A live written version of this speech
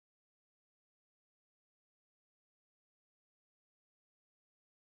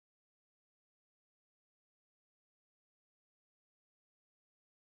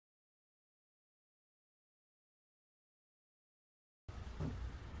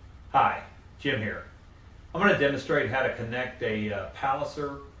Hi, Jim here. I'm going to demonstrate how to connect a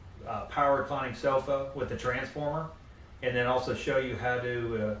Palliser power reclining sofa with the transformer, and then also show you how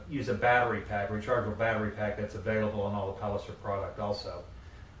to use a battery pack, rechargeable battery pack that's available on all the Palliser product also.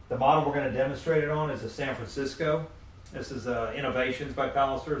 The model we're going to demonstrate it on is a San Francisco. This is Innovations by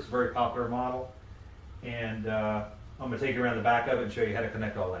Palliser. It's a very popular model, and I'm going to take you around the back of it and show you how to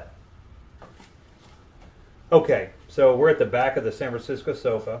connect all that. Okay, so we're at the back of the San Francisco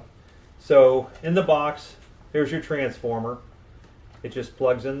sofa. So in the box, here's your transformer. It just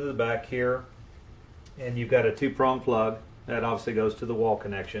plugs into the back here, and you've got a two-prong plug that obviously goes to the wall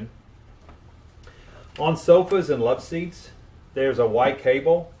connection. On sofas and love seats, there's a white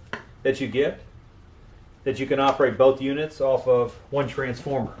cable that you get that you can operate both units off of one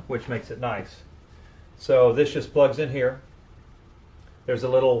transformer, which makes it nice. So this just plugs in here. There's a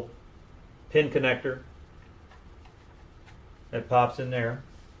little pin connector that pops in there,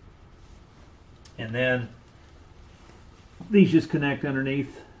 and then these just connect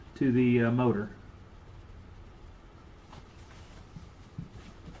underneath to the motor.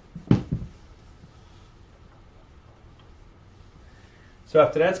 So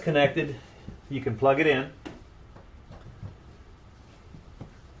after that's connected, you can plug it in,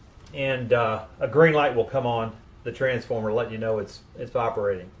 and a green light will come on the transformer letting you know it's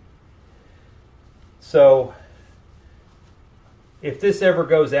operating. So if this ever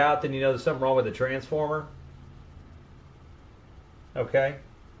goes out, then you know there's something wrong with the transformer. Okay?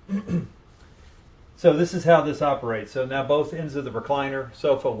 So this is how this operates. So now both ends of the recliner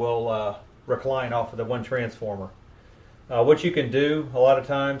sofa will recline off of the one transformer. What you can do, a lot of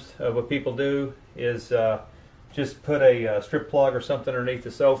times, what people do is just put a strip plug or something underneath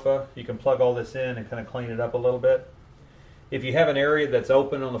the sofa. You can plug all this in and kind of clean it up a little bit. If you have an area that's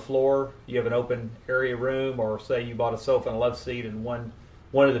open on the floor, you have an open area room, or say you bought a sofa and a love seat and one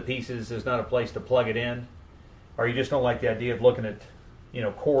of the pieces is not a place to plug it in, or you just don't like the idea of looking at,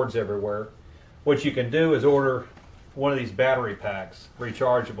 cords everywhere, what you can do is order one of these battery packs,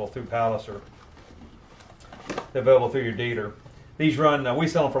 rechargeable through Palliser. They're available through your dealer. These run, we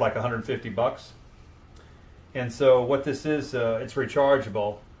sell them for like 150 bucks. And so what this is, it's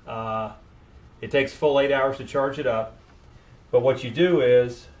rechargeable. It takes full 8 hours to charge it up. But what you do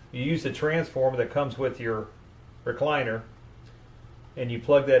is you use the transformer that comes with your recliner, and you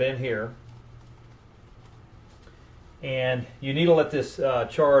plug that in here. And you need to let this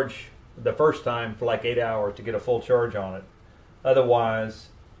charge the first time for like 8 hours to get a full charge on it. Otherwise,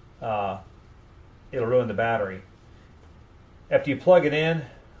 it'll ruin the battery. After you plug it in,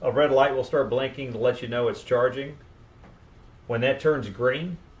 a red light will start blinking to let you know it's charging. When that turns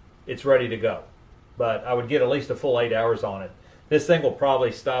green, it's ready to go. But I would get at least a full 8 hours on it. This thing will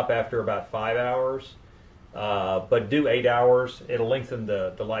probably stop after about 5 hours, but do 8 hours. It'll lengthen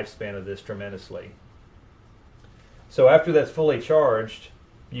the lifespan of this tremendously. So after that's fully charged,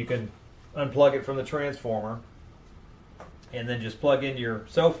 you can unplug it from the transformer and then just plug in your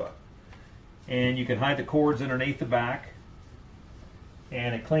sofa. And you can hide the cords underneath the back,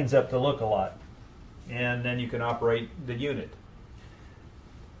 and it cleans up the look a lot. And then you can operate the unit.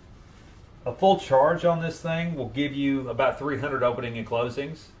 A full charge on this thing will give you about 300 opening and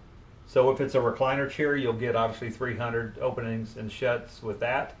closings. So if it's a recliner chair, you'll get obviously 300 openings and shuts with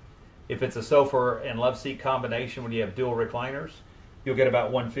that. If it's a sofa and love seat combination, when you have dual recliners, you'll get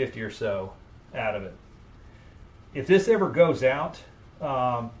about 150 or so out of it. If this ever goes out,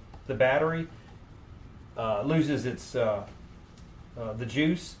 the battery loses its the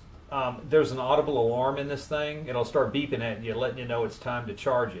juice. There's an audible alarm in this thing. It'll start beeping at you, letting you know it's time to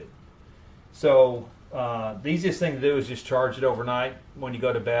charge it. So the easiest thing to do is just charge it overnight when you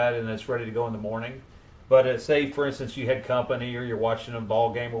go to bed, and it's ready to go in the morning. But say, for instance, you had company or you're watching a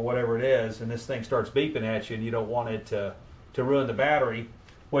ball game or whatever it is, and this thing starts beeping at you and you don't want it to ruin the battery,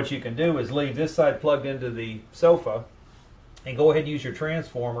 what you can do is leave this side plugged into the sofa and go ahead and use your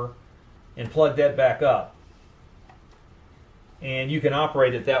transformer and plug that back up. And you can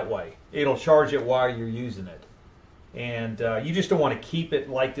operate it that way. It'll charge it while you're using it. And you just don't want to keep it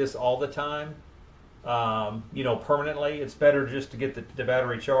like this all the time, permanently. It's better just to get the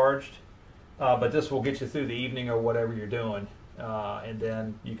battery charged. But this will get you through the evening or whatever you're doing. And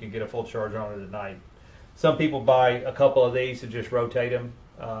then you can get a full charge on it at night. Some people buy a couple of these and just rotate them.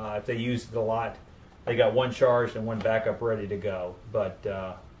 If they use it a lot, they got one charged and one backup ready to go. But,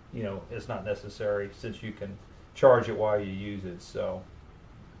 it's not necessary since you can charge it while you use it. So